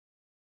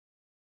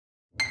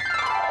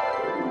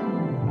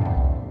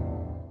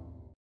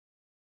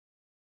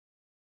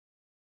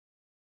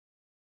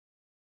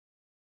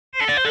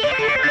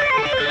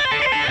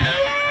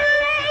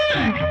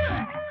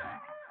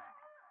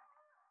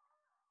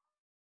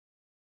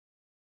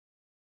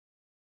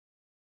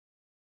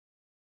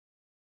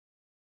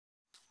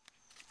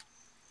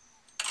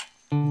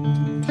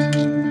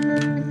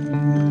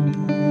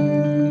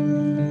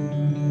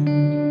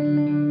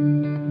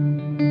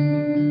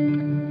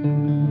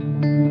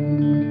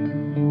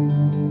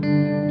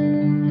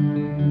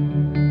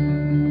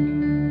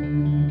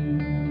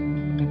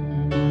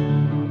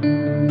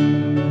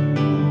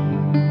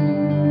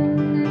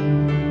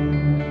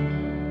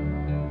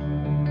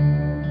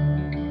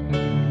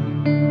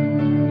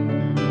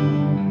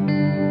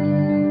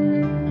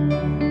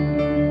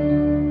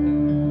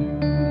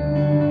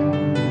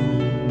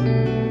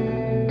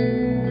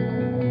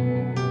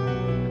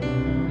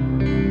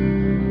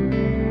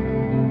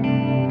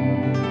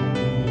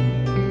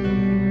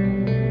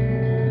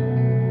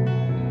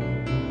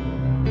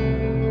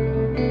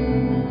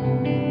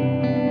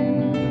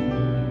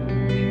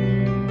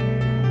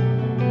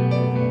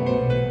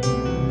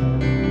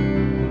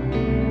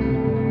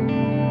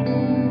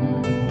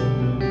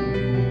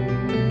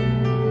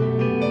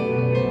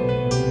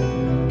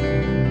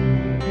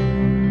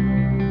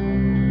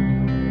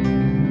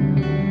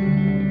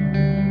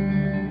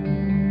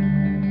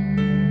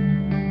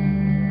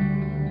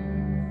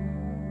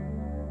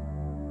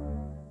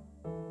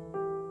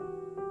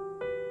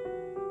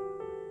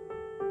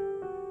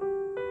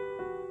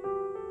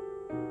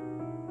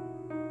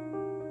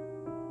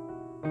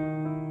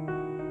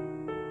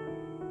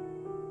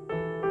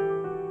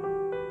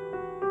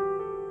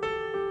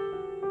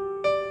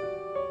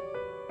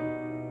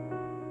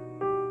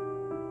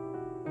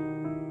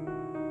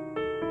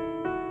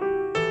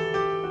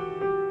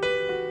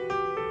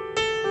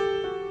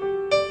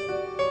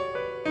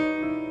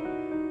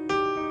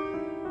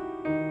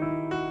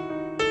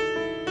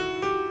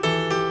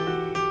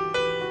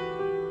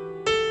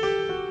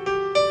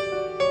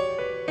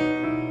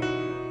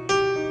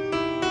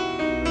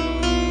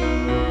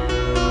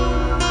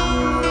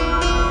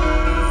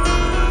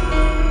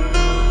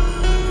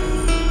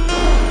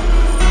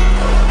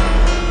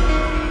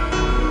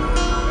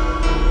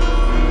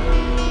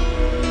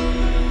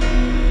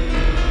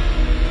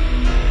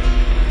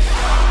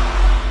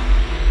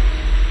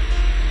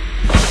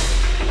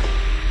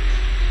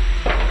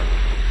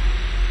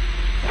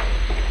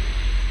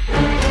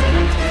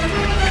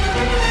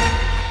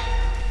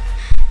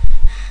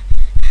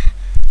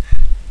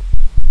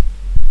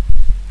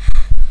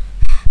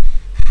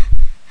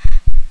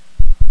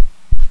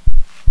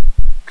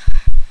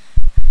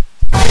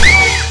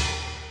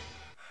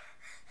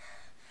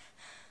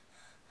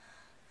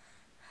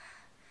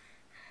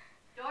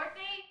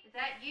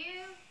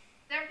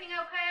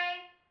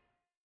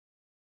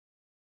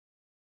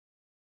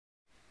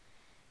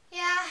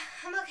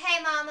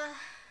Mama.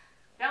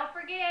 Don't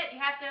forget, you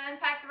have to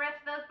unpack the rest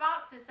of those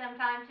boxes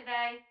sometime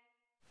today.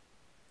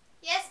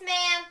 Yes,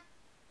 ma'am.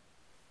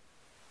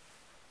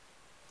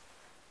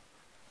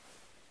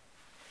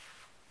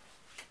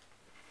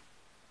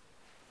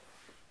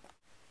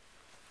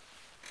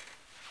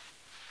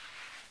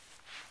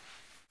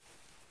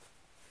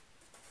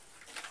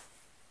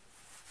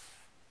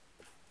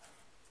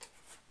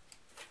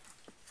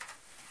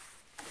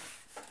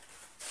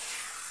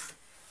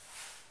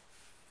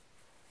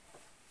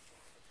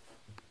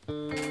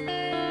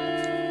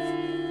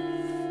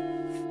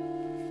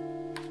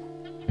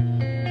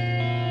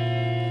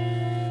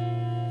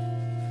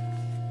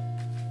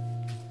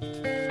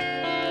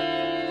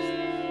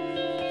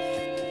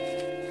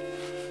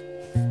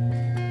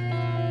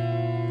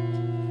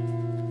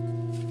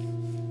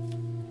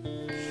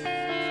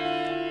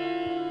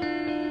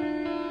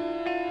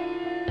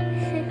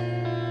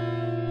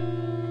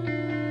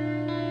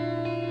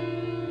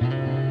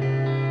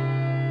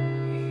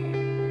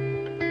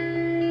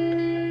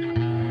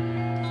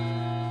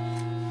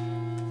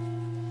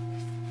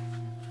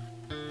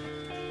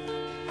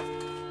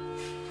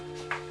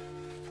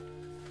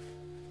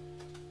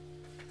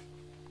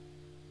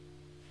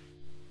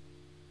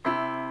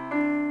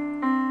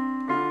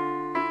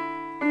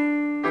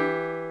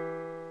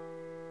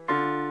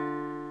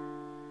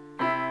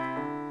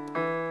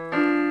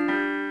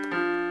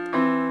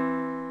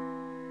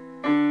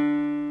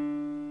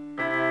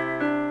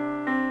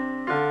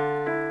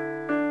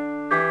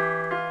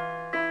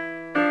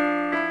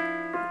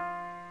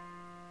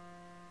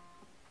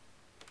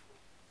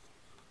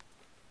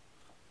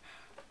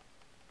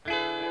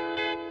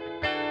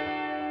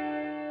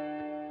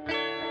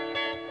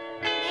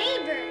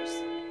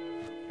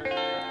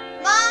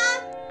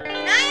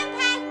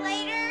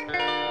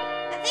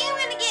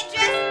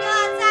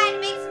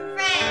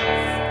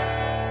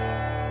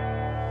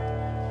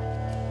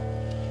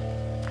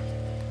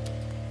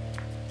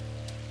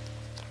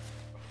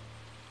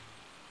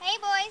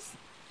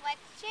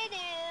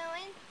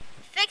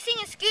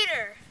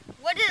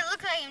 What did it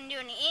look like I'm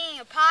doing? Eating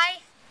a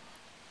pie?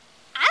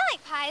 I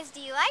like pies.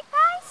 Do you like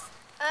pies?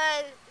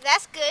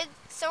 That's good.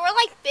 So we're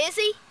like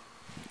busy?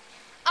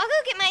 I'll go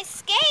get my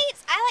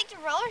skates. I like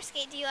to roller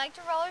skate. Do you like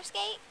to roller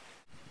skate?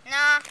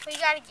 Nah, we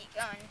gotta get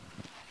going.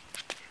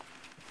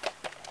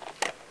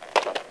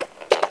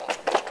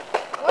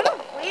 What a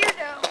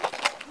weirdo.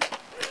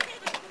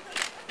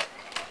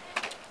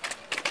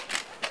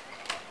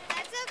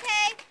 That's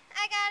okay.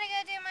 I gotta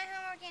go do my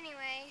homework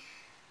anyway.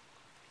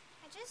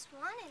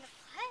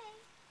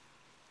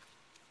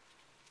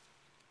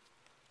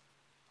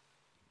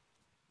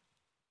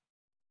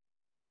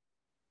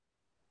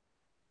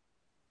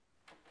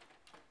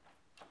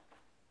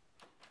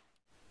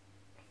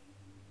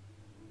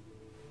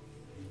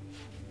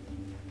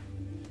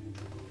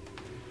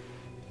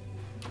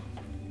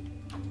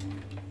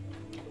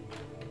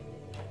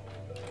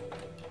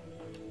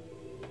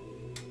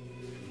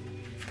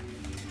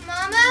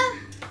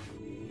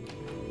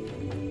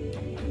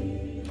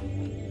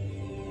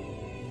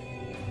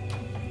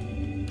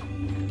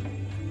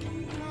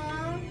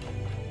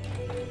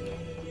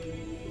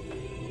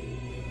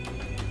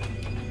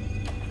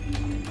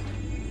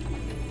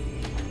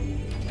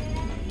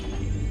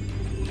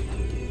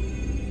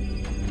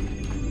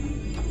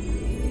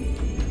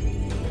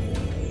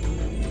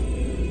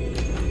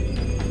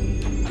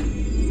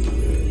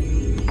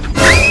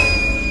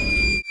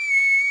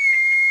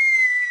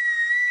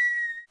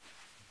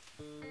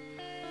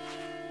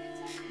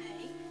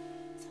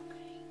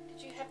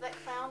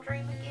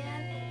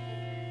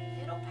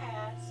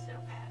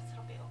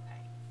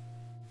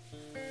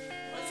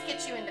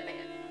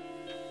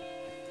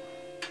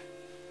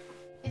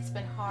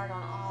 been hard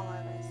on all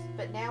of us,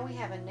 but now we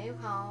have a new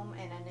home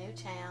and a new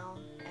town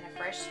and a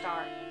fresh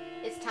start.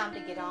 It's time to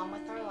get on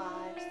with our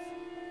lives.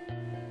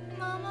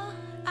 Mama,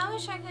 I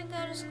wish I could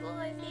go to school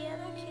like the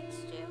other kids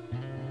do.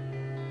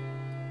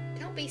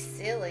 Don't be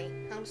silly.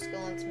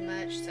 Homeschooling's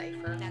much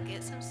safer. Now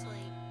get some sleep.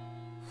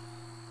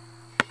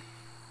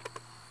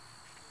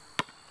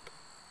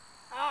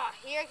 Oh,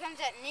 here comes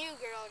that new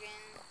girl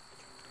again.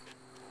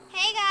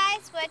 Hey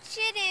guys, what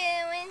you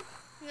doing?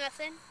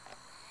 Nothing.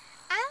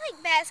 I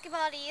like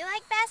basketball. Do you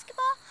like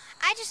basketball?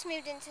 I just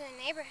moved into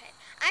the neighborhood.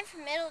 I'm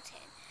from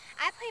Middleton.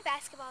 I play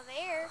basketball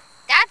there.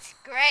 That's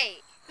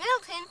great.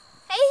 Middleton?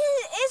 Hey,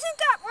 isn't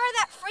that where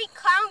that freak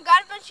clown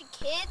got a bunch of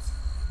kids?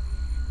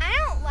 I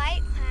don't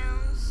like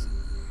clowns.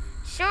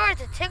 Sure,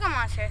 it's a tickle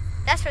monster.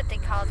 That's what they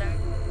call them.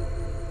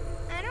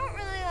 I don't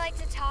really like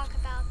to talk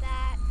about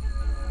that.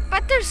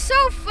 But they're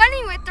so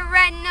funny with the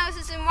red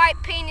noses and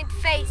white painted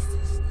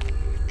faces.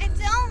 I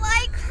don't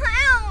like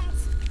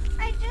clowns.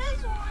 I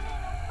just wanted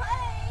to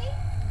play.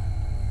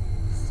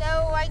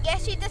 So I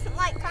guess she doesn't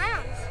like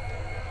clowns.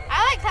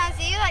 I like clowns.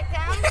 Do you like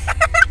clowns?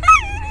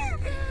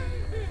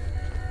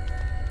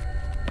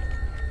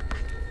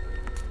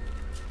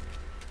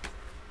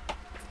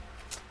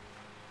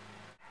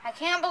 I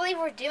can't believe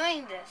we're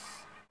doing this.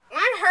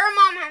 Why did her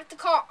mom have to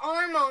call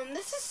our mom?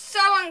 This is so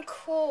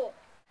uncool.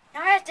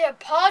 Now I have to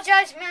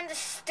apologize, man. This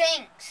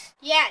stinks.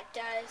 Yeah, it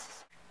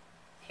does.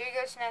 Here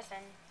goes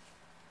nothing.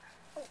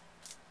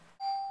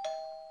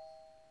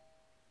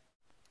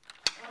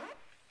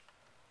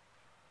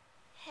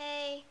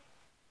 Hey.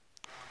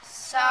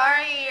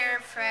 Sorry you're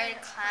afraid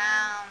of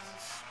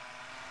clowns.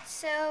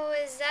 So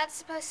is that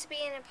supposed to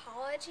be an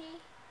apology?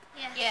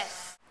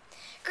 Yes.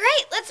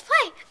 Great, let's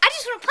play. I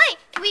just want to play.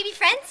 Can we be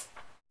friends?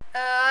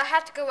 I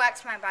have to go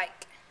wax my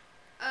bike.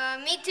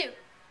 Me too.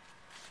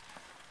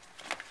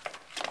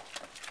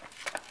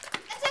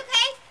 That's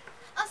okay.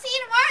 I'll see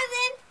you tomorrow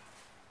then.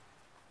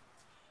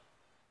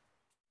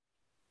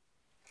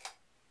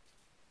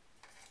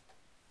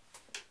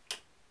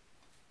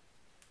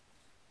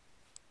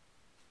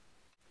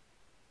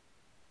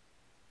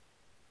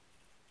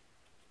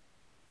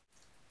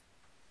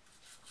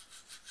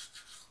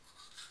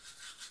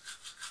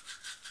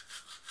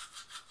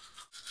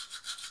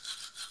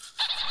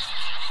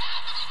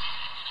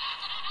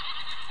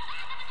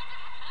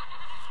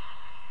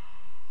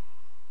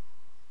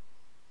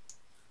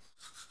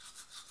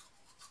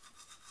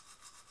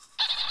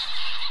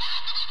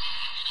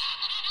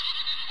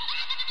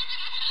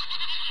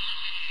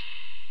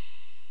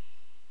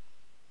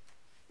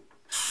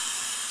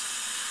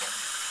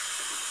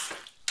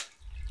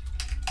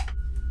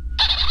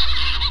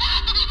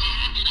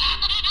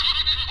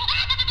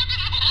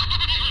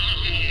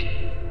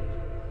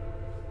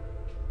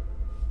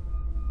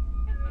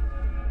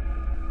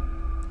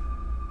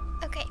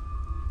 Okay,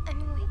 I'm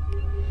awake.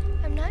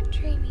 I'm not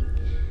dreaming.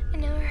 I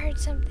know I heard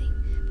something,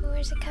 but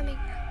where's it coming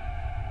from?